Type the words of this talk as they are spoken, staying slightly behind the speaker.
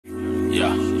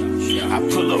Yeah. I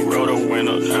pull up, roll the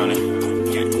window down it.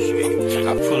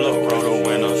 I pull up, roll the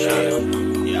window down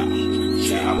it.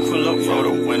 Yeah. I pull up, roll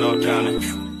the window down it.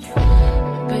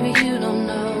 Baby, you don't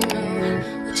know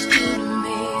what you do to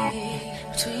me.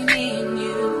 Between me and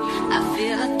you, I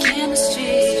feel like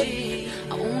chemistry.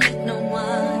 I won't let no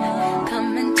one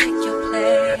come and take your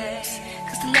place.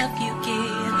 Cause the love you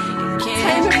give, you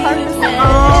can't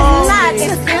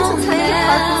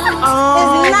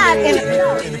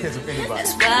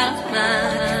That's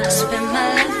why I spend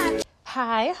my life.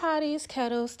 Hi, hotties,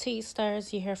 kettles, tea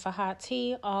stars. You're here for hot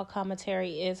tea. All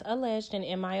commentary is alleged, and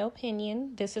in my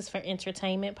opinion, this is for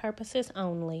entertainment purposes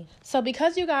only. So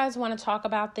because you guys want to talk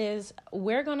about this,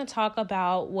 we're going to talk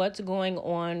about what's going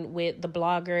on with the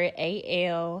blogger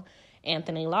A.L.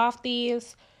 Anthony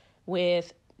Lofties,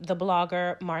 with the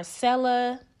blogger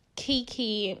Marcella,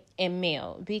 Keke, and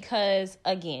Mel. Because,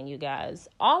 again, you guys,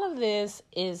 all of this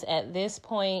is at this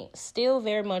point still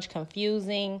very much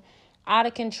confusing, out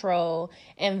of control,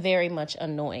 and very much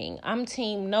annoying. I'm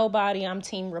team nobody. I'm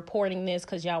team reporting this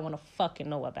because y'all want to fucking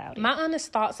know about it. My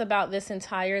honest thoughts about this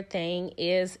entire thing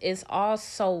is it's all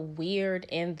so weird,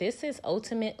 and this is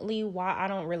ultimately why I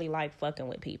don't really like fucking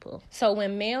with people. So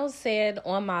when Mel said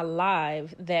on my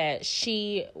live that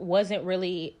she wasn't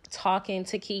really talking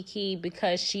to Keke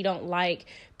because she don't like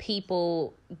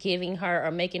people giving her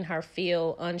or making her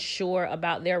feel unsure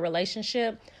about their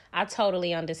relationship, I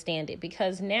totally understand it,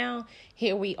 because now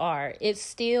here we are. It's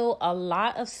still a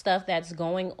lot of stuff that's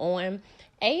going on.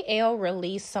 AL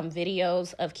released some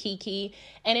videos of Keke,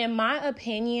 and in my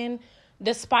opinion,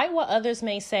 despite what others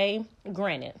may say,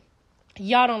 granted,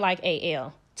 y'all don't like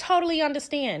AL. Totally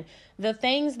understand. The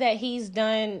things that he's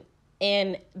done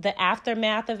in the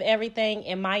aftermath of everything,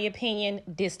 in my opinion,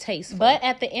 distasteful. But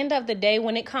at the end of the day,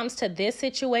 when it comes to this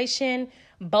situation,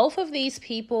 both of these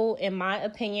people, in my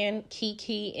opinion,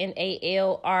 Keke and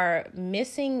AL, are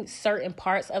missing certain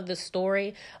parts of the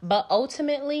story. But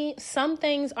ultimately, some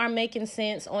things are making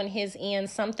sense on his end.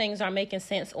 Some things are making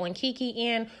sense on Keke's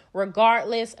end.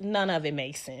 Regardless, none of it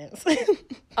makes sense.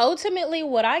 Ultimately,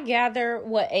 what I gather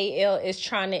what AL is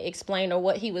trying to explain, or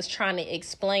what he was trying to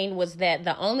explain, was that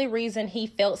the only reason he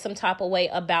felt some type of way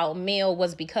about Mel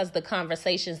was because the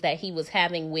conversations that he was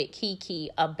having with Keke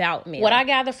about Mel. What I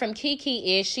gather from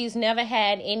Keke is she's never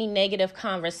had any negative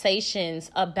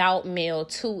conversations about Mel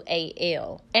to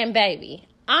AL. And baby,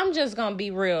 I'm just gonna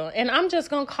be real, and I'm just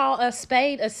gonna call a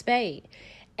spade a spade.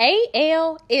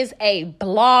 AL is a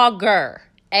blogger.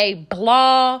 A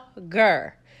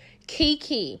blogger.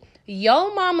 Keke,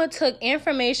 your mama took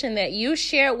information that you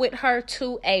shared with her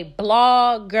to a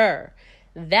blogger.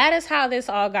 That is how this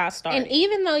all got started. And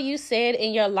even though you said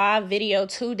in your live video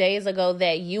 2 days ago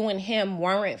that you and him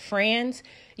weren't friends,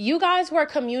 you guys were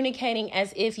communicating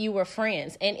as if you were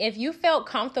friends. And if you felt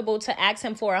comfortable to ask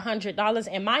him for $100,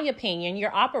 in my opinion,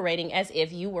 you're operating as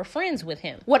if you were friends with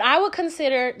him. What I would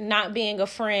consider not being a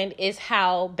friend is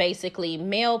how basically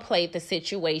Mel played the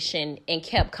situation and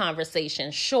kept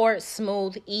conversation short,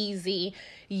 smooth, easy.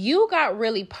 You got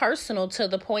really personal to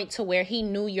the point to where he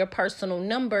knew your personal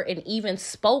number and even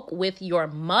spoke with your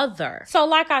mother. So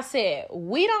like I said,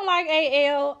 we don't like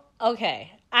AL.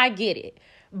 Okay, I get it.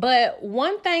 But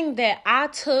one thing that I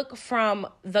took from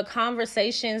the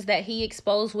conversations that he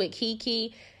exposed with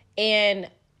Keke, and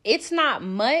it's not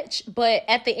much, but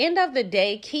at the end of the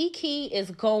day, Keke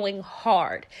is going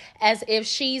hard as if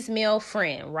she's Mel's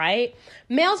friend, right?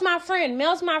 Mel's my friend.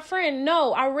 Mel's my friend.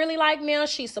 No, I really like Mel.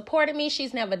 She supported me.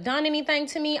 She's never done anything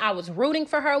to me. I was rooting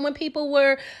for her when people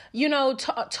were,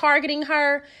 targeting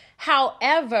her.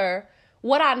 However,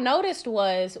 what I noticed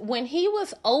was when he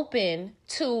was open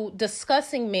to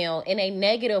discussing Mel in a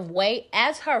negative way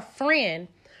as her friend,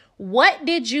 what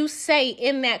did you say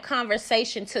in that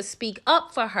conversation to speak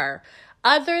up for her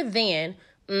other than,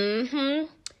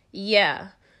 yeah,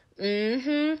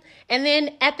 and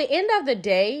then at the end of the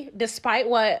day, despite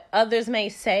what others may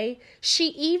say, she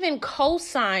even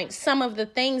co-signed some of the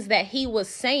things that he was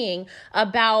saying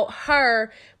about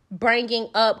her bringing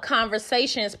up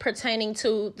conversations pertaining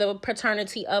to the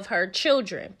paternity of her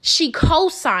children. She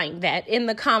co-signed that in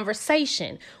the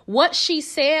conversation. What she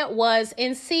said was,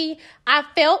 and see, I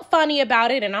felt funny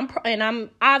about it, and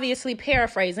I'm obviously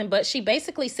paraphrasing, but she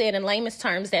basically said in layman's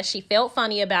terms that she felt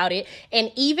funny about it,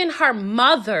 and even her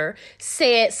mother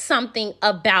said something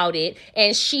about it,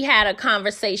 and she had a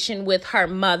conversation with her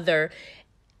mother.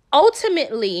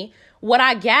 Ultimately, what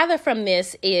I gather from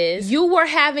this is you were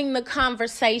having the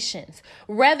conversations.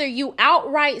 Whether you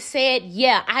outright said,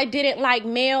 yeah, I didn't like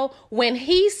Mel. When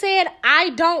he said, I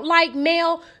don't like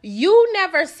Mel, you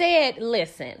never said,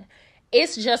 listen,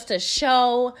 it's just a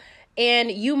show.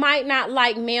 And you might not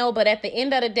like Mel, but at the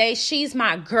end of the day, she's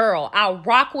my girl. I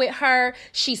rock with her.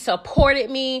 She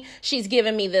supported me. She's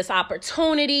given me this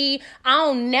opportunity. I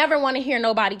don't never want to hear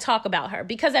nobody talk about her,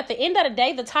 because at the end of the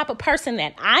day, the type of person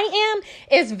that I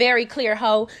am is very clear,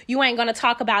 ho. You ain't going to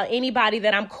talk about anybody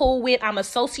that I'm cool with, I'm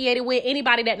associated with,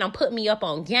 anybody that done put me up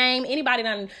on game, anybody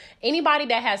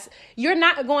that has, you're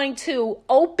not going to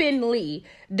openly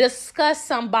discuss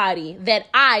somebody that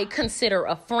I consider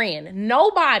a friend.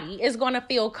 Nobody is going to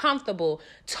feel comfortable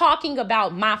talking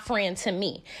about my friend to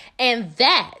me. And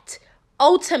that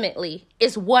ultimately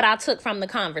is what I took from the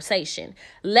conversation.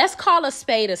 Let's call a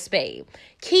spade a spade.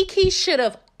 Keke should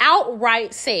have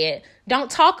outright said, don't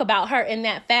talk about her in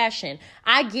that fashion.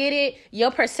 I get it.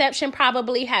 Your perception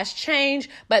probably has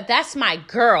changed, but that's my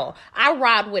girl. I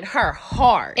ride with her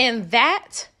hard. And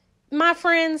that, my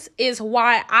friends, is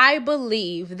why I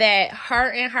believe that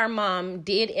her and her mom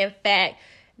did, in fact,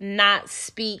 not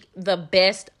speak the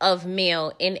best of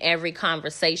Mel in every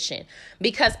conversation.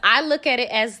 Because I look at it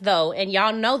as though, and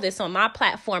y'all know this on my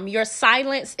platform, your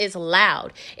silence is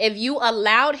loud. If you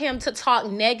allowed him to talk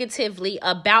negatively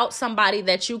about somebody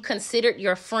that you considered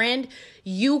your friend,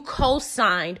 you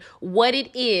co-signed what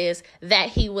it is that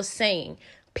he was saying.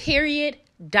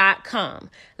 Period.com.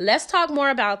 Let's talk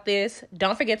more about this.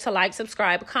 Don't forget to like,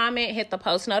 subscribe, comment, hit the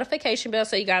post notification bell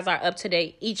so you guys are up to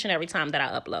date each and every time that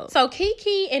I upload. So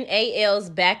Keke and AL's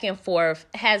back and forth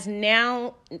has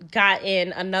now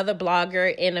gotten another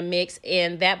blogger in a mix,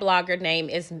 and that blogger name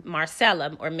is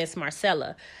Marcella, or Miss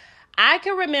Marcella. I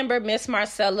can remember Miss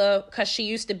Marcella because she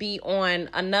used to be on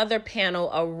another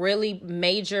panel, a really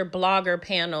major blogger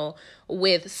panel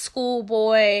with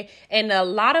Schoolboy and a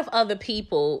lot of other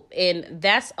people. And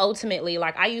that's ultimately,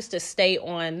 like, I used to stay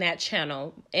on that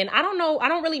channel. And I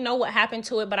don't really know what happened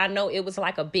to it, but I know it was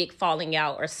like a big falling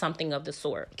out or something of the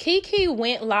sort. Keke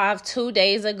went live 2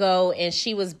 days ago, and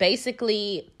she was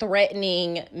basically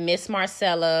threatening Miss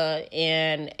Marcella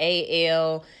and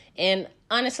AL. And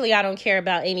honestly, I don't care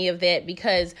about any of that,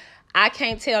 because I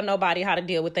can't tell nobody how to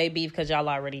deal with their beef, because y'all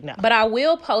already know. But I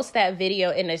will post that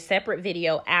video in a separate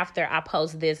video after I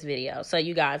post this video, so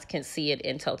you guys can see it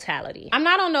in totality. I'm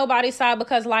not on nobody's side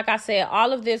because, like I said,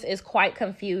 all of this is quite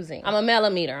confusing. I'm a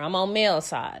millimeter. I'm on Mel's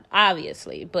side,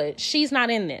 obviously, but she's not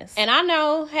in this. And I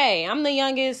know, hey, I'm the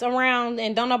youngest around,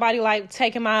 and don't nobody like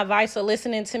taking my advice or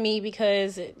listening to me,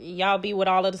 because y'all be with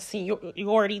all of the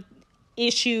seniority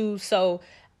issues. So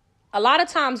a lot of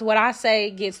times what I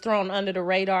say gets thrown under the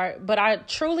radar, but I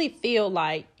truly feel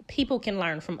like people can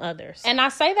learn from others. And I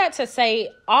say that to say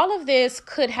all of this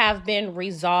could have been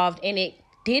resolved, and it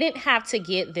didn't have to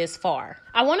get this far.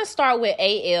 I want to start with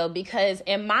AL because,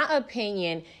 in my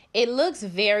opinion, it looks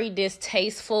very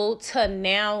distasteful to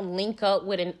now link up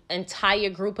with an entire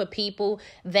group of people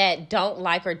that don't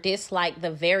like or dislike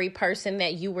the very person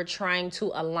that you were trying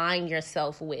to align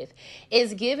yourself with.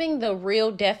 It's giving the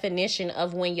real definition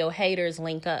of when your haters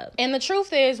link up. And the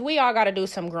truth is, we all got to do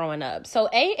some growing up. So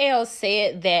AL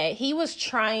said that he was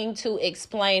trying to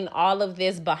explain all of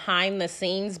this behind the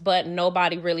scenes, but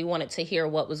nobody really wanted to hear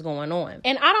what was going on.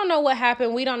 And I don't know what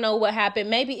happened. We don't know what happened.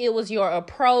 Maybe it was your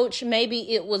approach.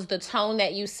 Maybe it was the tone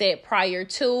that you said prior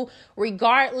to.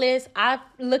 Regardless, I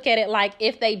look at it like,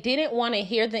 if they didn't want to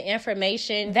hear the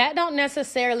information, that don't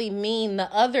necessarily mean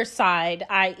the other side,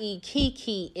 i.e.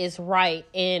 Keke, is right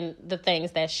in the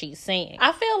things that she's saying.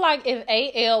 I feel like if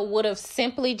AL would have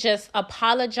simply just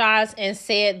apologized and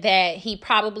said that he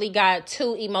probably got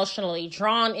too emotionally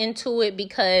drawn into it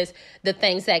because the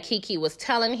things that Keke was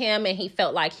telling him, and he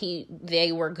felt like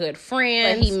they were good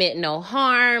friends, but he meant no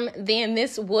harm, then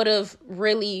this would have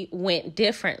really went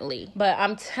differently. But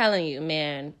I'm telling you,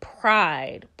 man,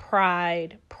 pride.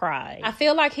 I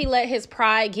feel like he let his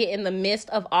pride get in the midst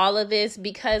of all of this,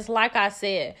 because, like I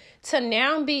said, to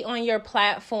now be on your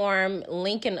platform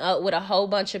linking up with a whole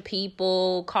bunch of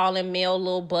people, calling Mel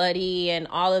little buddy and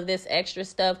all of this extra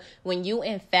stuff, when you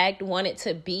in fact wanted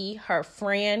to be her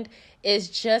friend, is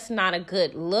just not a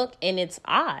good look, and it's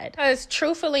odd. Because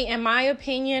truthfully, in my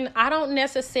opinion, I don't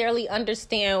necessarily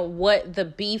understand what the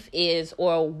beef is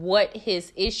or what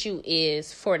his issue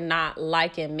is for not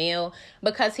liking Mel,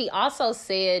 because he also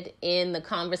said in the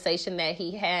conversation that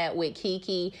he had with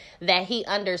Keke that he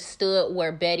understood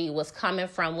where Betty was coming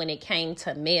from when it came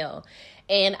to Mel.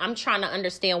 And I'm trying to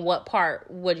understand what part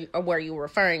were you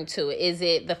referring to? Is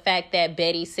it the fact that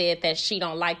Betty said that she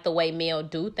don't like the way Mel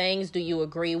do things? Do you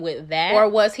agree with that? Or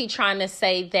was he trying to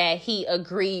say that he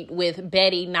agreed with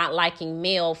Betty not liking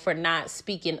Mel for not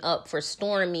speaking up for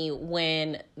Stormy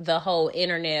when the whole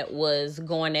internet was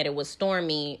going at it with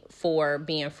Stormy for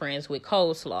being friends with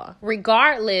Coleslaw?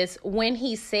 Regardless, when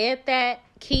he said that,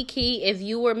 Keke, if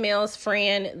you were Mel's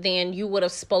friend, then you would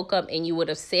have spoke up and you would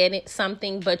have said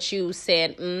something, but you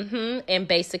said and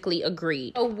basically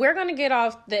agreed. So we're going to get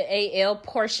off the AL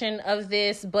portion of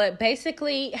this, but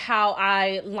basically how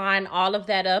I line all of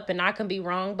that up, and I can be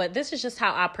wrong, but this is just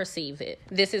how I perceive it.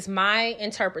 This is my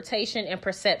interpretation and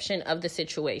perception of the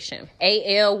situation.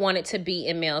 AL wanted to be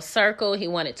in Mel's circle. He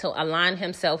wanted to align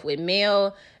himself with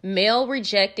Mel. Mel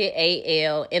rejected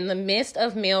AL. In the midst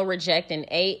of Mel rejecting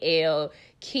AL,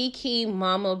 Keke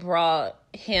mama brought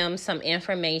him some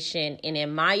information, and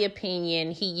in my opinion,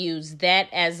 he used that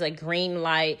as a green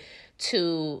light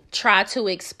to try to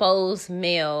expose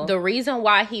Mel. The reason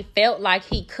why he felt like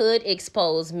he could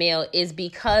expose Mel is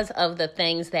because of the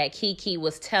things that Keke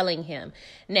was telling him.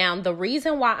 Now, the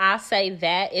reason why I say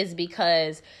that is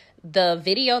because the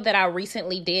video that I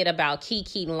recently did about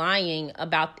Keke lying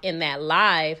about in that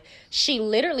live, she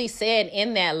literally said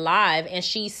in that live, and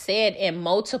she said in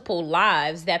multiple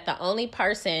lives, that the only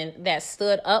person that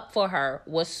stood up for her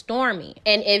was Stormy.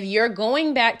 And if you're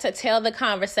going back to tell the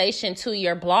conversation to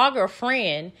your blogger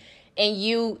friend,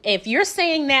 and if you're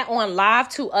saying that on live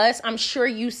to us, I'm sure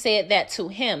you said that to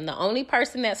him. The only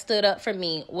person that stood up for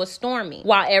me was Stormy,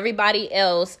 while everybody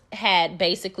else had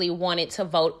basically wanted to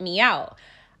vote me out.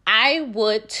 I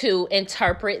would to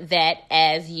interpret that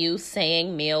as you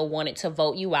saying Mel wanted to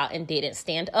vote you out and didn't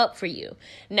stand up for you.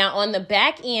 Now, on the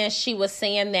back end, she was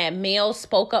saying that Mel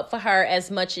spoke up for her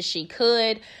as much as she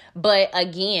could. But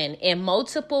again, in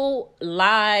multiple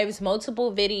lives,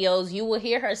 multiple videos, you will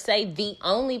hear her say the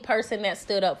only person that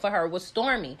stood up for her was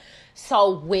Stormy.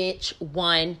 So which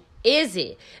one is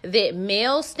it? That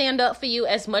Mel stand up for you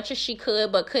as much as she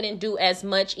could, but couldn't do as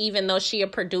much, even though she a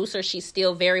producer, she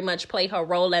still very much played her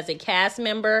role as a cast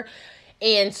member,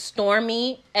 and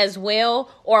Stormy as well?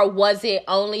 Or was it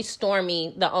only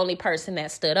Stormy, the only person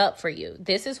that stood up for you?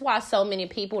 This is why so many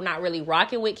people not really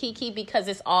rocking with Keke, because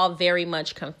it's all very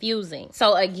much confusing.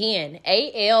 So again,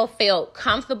 AL felt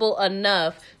comfortable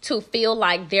enough to feel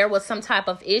like there was some type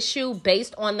of issue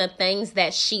based on the things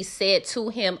that she said to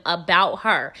him about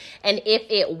her. And if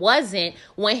it wasn't,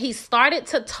 when he started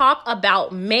to talk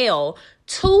about Mel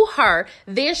to her,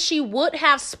 then she would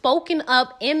have spoken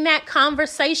up in that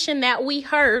conversation that we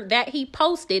heard that he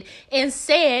posted and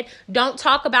said, don't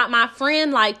talk about my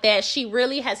friend like that. She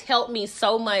really has helped me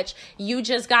so much. You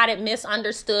just got it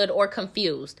misunderstood or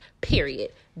confused.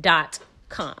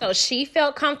 .com. So she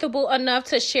felt comfortable enough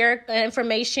to share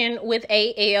information with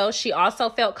AL. She also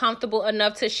felt comfortable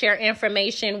enough to share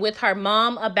information with her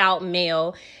mom about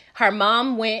Mel. Her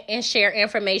mom went and shared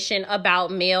information about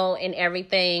Mel and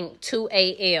everything to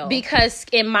AL. Because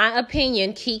in my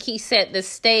opinion, Keke set the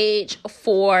stage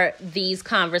for these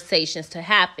conversations to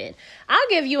happen. I'll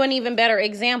give you an even better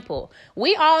example.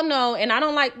 We all know, and I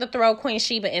don't like to throw Queen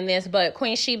Sheba in this, but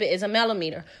Queen Sheba is a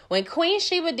millimeter. When Queen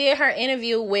Sheba did her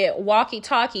interview with Walkie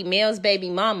Talkie, Mel's baby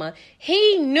mama,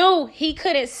 he knew he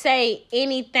couldn't say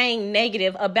anything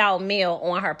negative about Mel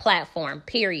on her platform,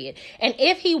 period. And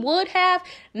if he would have,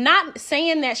 not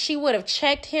saying that she would have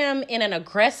checked him in an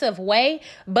aggressive way,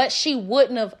 but she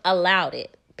wouldn't have allowed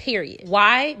it. Period.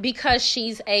 Why? Because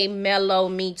she's a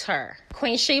mellow-meter.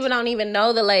 Queen Sheba don't even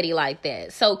know the lady like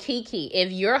that. So Keke,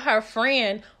 if you're her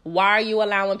friend, why are you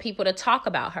allowing people to talk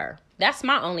about her? That's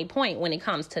my only point when it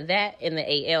comes to that in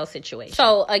the AL situation.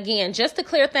 So again, just to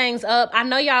clear things up, I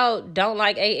know y'all don't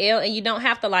like AL and you don't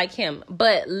have to like him,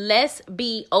 but let's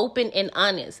be open and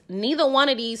honest. Neither one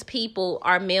of these people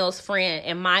are Mel's friend,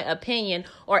 in my opinion,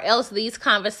 or else these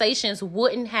conversations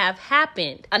wouldn't have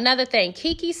happened. Another thing,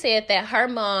 Keke said that her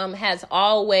mom has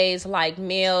always liked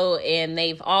Mel and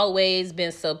they've always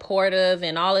been supportive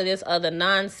and all of this other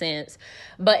nonsense.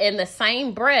 But in the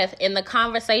same breath, in the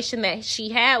conversation that she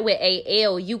had with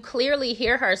AL, you clearly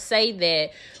hear her say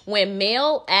that when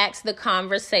Mel asked the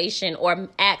conversation or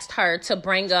asked her to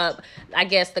bring up, I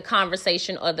guess, the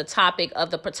conversation or the topic of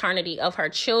the paternity of her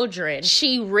children,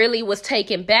 she really was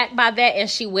taken back by that and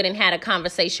she went and had a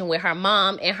conversation with her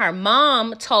mom. And her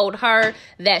mom told her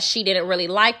that she didn't really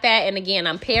like that. And again,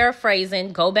 I'm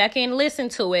paraphrasing. Go back and listen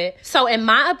to it. So in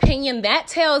my opinion, that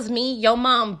tells me your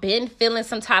mom been feeling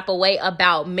some type of way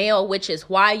about Mel, which is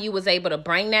why you was able to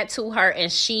bring that to her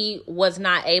and she was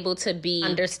not able to be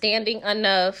understanding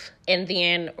enough, and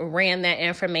then ran that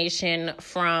information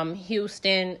from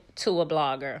Houston to a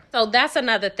blogger. So that's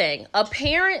another thing.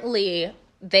 Apparently,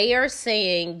 they are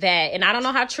saying that, and I don't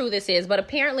know how true this is, but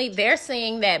apparently they're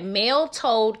saying that Mel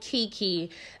told Keke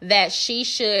that she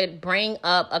should bring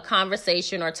up a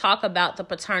conversation or talk about the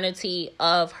paternity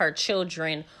of her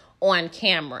children on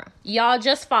camera. Y'all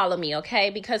just follow me, okay?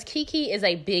 Because Keke is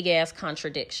a big ass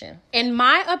contradiction. In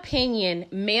my opinion,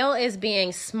 Mel is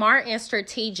being smart and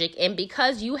strategic, and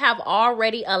because you have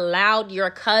already allowed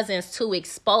your cousins to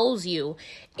expose you,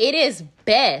 it is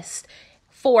best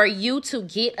for you to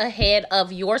get ahead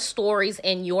of your stories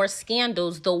and your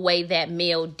scandals the way that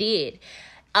Mel did.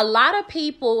 A lot of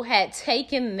people had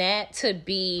taken that to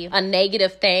be a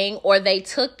negative thing, or they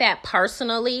took that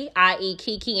personally, i.e.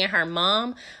 Keke and her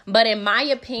mom. But in my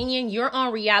opinion, you're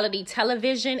on reality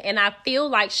television, and I feel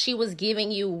like she was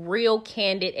giving you real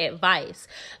candid advice.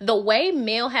 The way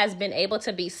Mel has been able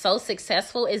to be so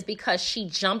successful is because she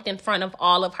jumped in front of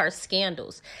all of her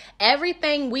scandals.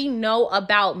 Everything we know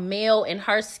about Mel and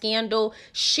her scandal,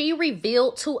 she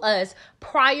revealed to us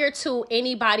prior to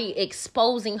anybody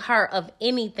exposing her of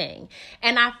anything.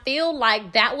 And I feel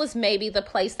like that was maybe the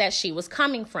place that she was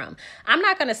coming from. I'm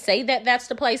not going to say that that's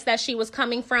the place that she was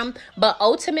coming from, but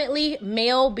ultimately,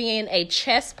 Mel being a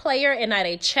chess player and not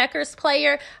a checkers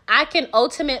player, I can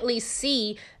ultimately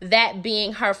see that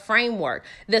being her framework.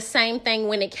 The same thing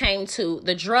when it came to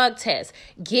the drug test.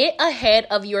 Get ahead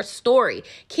of your story.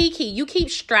 Keke, you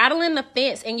keep straddling the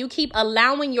fence and you keep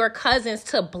allowing your cousins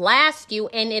to blast you,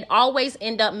 and it always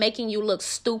end up making you look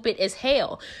stupid as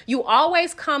hell. You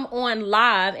always come on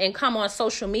live and come on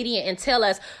social media and tell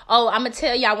us, oh, I'm gonna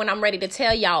tell y'all when I'm ready to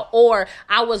tell y'all, or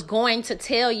I was going to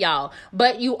tell y'all,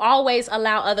 but you always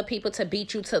allow other people to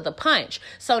beat you to the punch.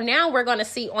 So now we're gonna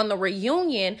see on the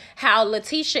reunion how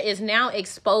Letitia is now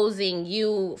exposing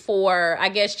you for, I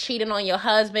guess, cheating on your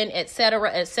husband,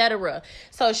 etc., etc.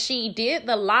 So she did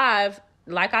the live,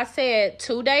 like I said,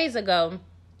 2 days ago.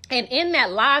 And in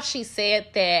that live, she said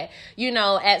that, you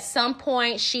know, at some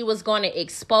point she was going to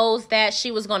expose that.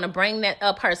 She was going to bring that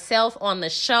up herself on the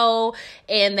show,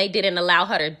 and they didn't allow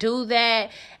her to do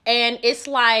that. And it's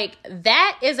like,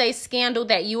 that is a scandal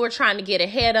that you were trying to get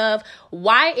ahead of.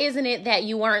 Why isn't it that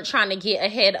you weren't trying to get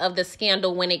ahead of the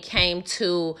scandal when it came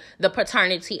to the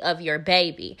paternity of your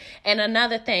baby? And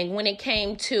another thing, when it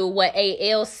came to what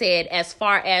AL said as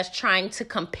far as trying to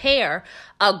compare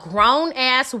a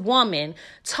grown-ass woman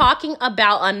talking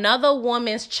about another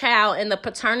woman's child and the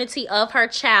paternity of her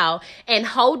child, and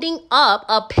holding up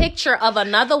a picture of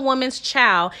another woman's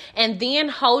child, and then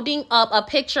holding up a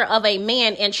picture of a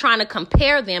man and trying to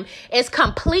compare them, is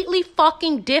completely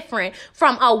fucking different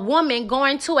from a woman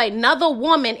going to another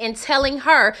woman and telling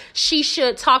her she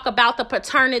should talk about the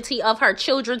paternity of her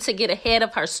children to get ahead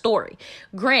of her story.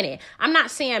 Granted, I'm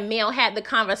not saying Mel had the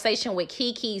conversation with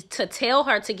Keke to tell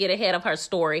her to get ahead of her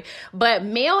story, but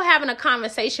Mel having a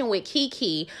conversation with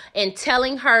Keke and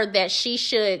telling her that she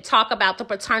should talk about the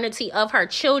paternity of her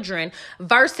children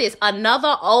versus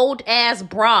another old ass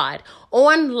broad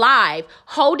on live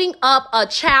holding up a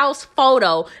child's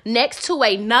photo next to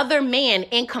another man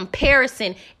in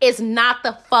comparison is not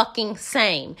the fucking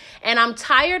same. And I'm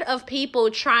tired of people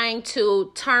trying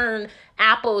to turn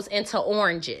apples into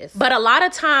oranges. But a lot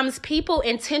of times people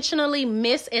intentionally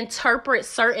misinterpret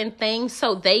certain things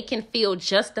so they can feel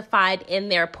justified in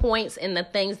their points and the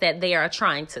things that they are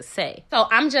trying to say. So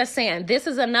I'm just saying, this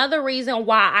is another reason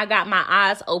why I got my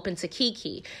eyes open to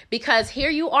Keke, because here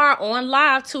you are on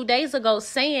live 2 days ago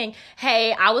saying,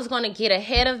 hey, I was going to get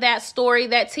ahead of that story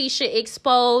that Tisha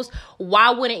exposed.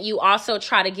 Why wouldn't you also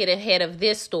try to get ahead of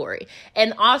this story?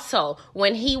 And also,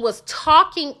 when he was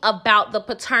talking about the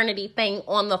paternity thing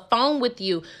on the phone with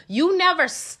you, you never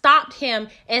stopped him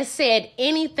and said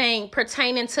anything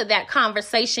pertaining to that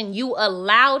conversation. You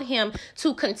allowed him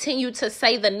to continue to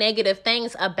say the negative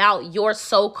things about your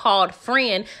so-called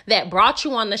friend that brought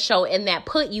you on the show and that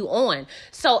put you on.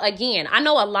 So again, I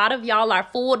know a lot of y'all are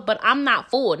fooled, but I'm not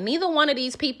fooled. Neither one of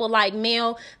these people like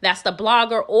Mel, that's the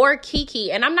blogger, or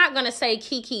Keke. And I'm not going to say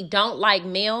Keke don't like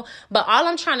Mel, but all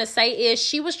I'm trying to say is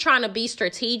she was trying to be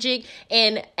strategic,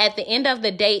 and at the end of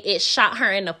the day, it shot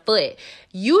her in the foot.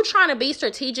 You trying to be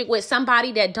strategic with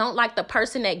somebody that don't like the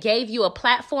person that gave you a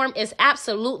platform is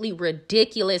absolutely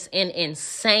ridiculous and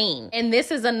insane. And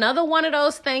this is another one of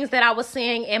those things that I was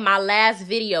saying in my last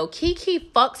video.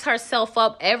 Keke fucks herself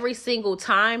up every single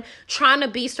time trying to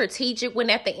be strategic, when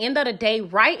at the end of the day,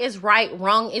 right is right,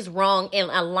 wrong is wrong, and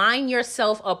align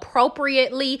yourself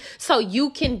appropriately so you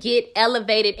can get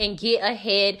elevated and get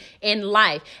ahead in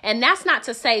life. And that's not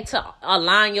to say to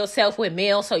align yourself with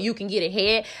Mel so you can get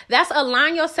ahead. That's align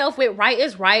yourself with right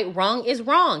is right, wrong is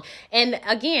wrong. And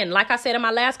again, like I said in my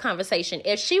last conversation,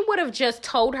 if she would have just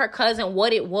told her cousin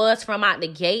what it was from out the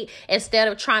gate instead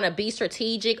of trying to be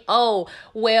strategic, oh,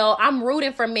 well, I'm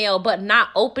rooting for Mel, but not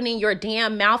opening your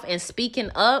damn mouth and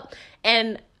speaking up.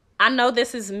 And I know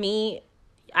this is me,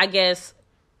 I guess,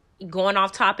 going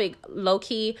off topic low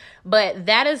key, but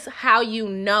that is how you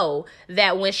know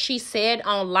that when she said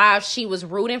on live she was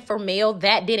rooting for Mel,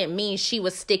 that didn't mean she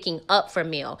was sticking up for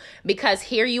Mel. Because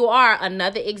here you are,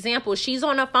 another example. She's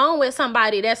on the phone with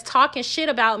somebody that's talking shit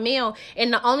about Mel,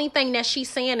 and the only thing that she's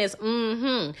saying is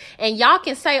and y'all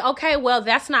can say, okay, well,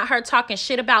 that's not her talking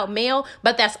shit about Mel,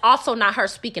 but that's also not her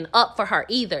speaking up for her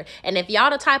either. And if y'all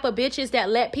the type of bitches that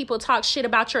let people talk shit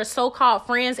about your so-called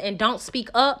friends and don't speak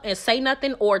up and say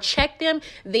nothing or check them,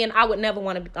 then I would never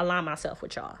want to align myself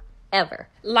with y'all. Ever.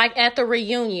 Like at the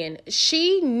reunion,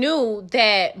 she knew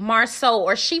that Marceau,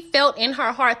 or she felt in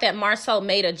her heart that Marceau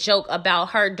made a joke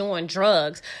about her doing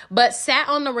drugs, but sat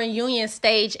on the reunion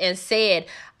stage and said,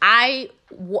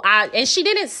 and she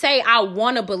didn't say, I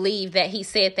want to believe that he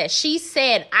said that. She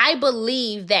said, I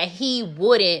believe that he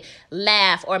wouldn't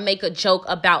laugh or make a joke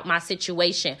about my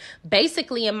situation.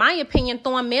 Basically, in my opinion,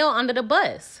 throwing Mel under the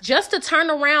bus. Just to turn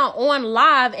around on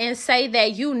live and say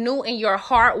that you knew in your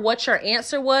heart what your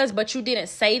answer was, but you didn't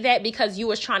say that because you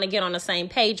was trying to get on the same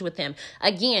page with him.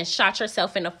 Again, shot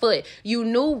yourself in the foot. You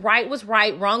knew right was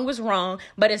right, wrong was wrong,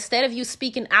 but instead of you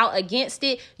speaking out against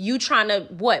it, you trying to,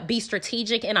 be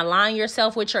strategic and align yourself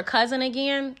with your cousin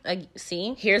again.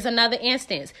 See, here's another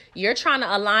instance. You're trying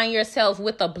to align yourself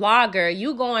with a blogger.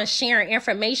 You go and sharing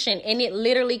information, and it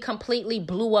literally completely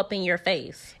blew up in your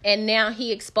face. And now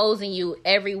he exposing you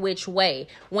every which way.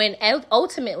 When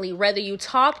ultimately, whether you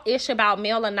talk ish about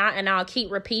Mel or not, and I'll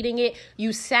keep repeating it,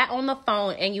 you sat on the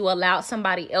phone and you allowed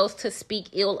somebody else to speak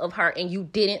ill of her, and you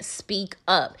didn't speak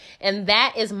up. And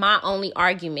that is my only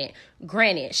argument.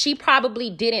 Granted, she probably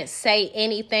didn't say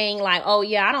anything like, oh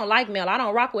yeah, I don't like Mel, I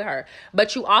don't rock with her.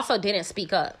 But you also didn't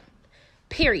speak up.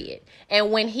 Period. And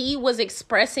when he was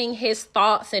expressing his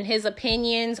thoughts and his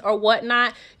opinions or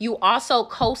whatnot, you also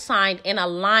co-signed and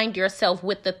aligned yourself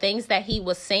with the things that he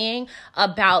was saying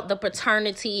about the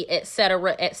paternity,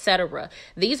 etc., etc.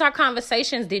 These are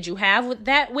conversations. Did you have with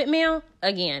Mel?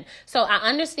 Again, so I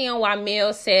understand why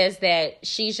Mel says that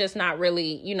she's just not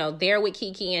really, there with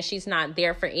Keke, and she's not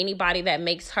there for anybody that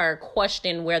makes her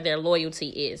question where their loyalty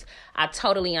is. I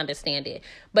totally understand it.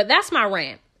 But that's my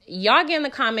rant. Y'all get in the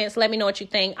comments. Let me know what you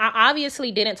think. I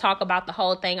obviously didn't talk about the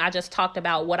whole thing. I just talked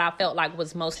about what I felt like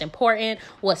was most important,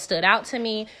 what stood out to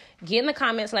me. Get in the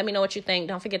comments. Let me know what you think.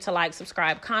 Don't forget to like,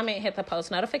 subscribe, comment, hit the post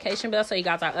notification bell so you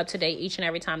guys are up to date each and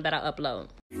every time that I upload.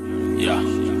 Yeah,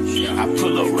 I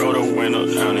pull up, roll the window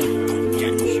down it.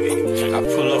 I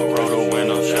pull up, roll the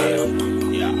window down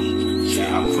it.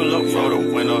 Yeah, I pull up, roll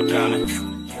the window down it.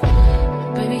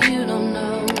 Baby, you don't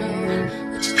know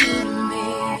what you do to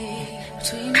me.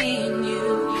 Between me and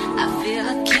you, I feel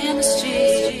like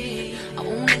chemistry. I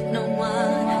won't let no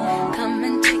one come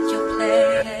and take your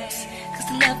place. Cause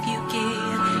the love you give,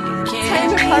 you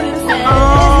can't It's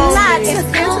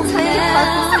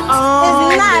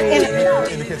not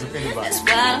in the case of anybody. That's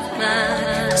why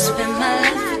I'm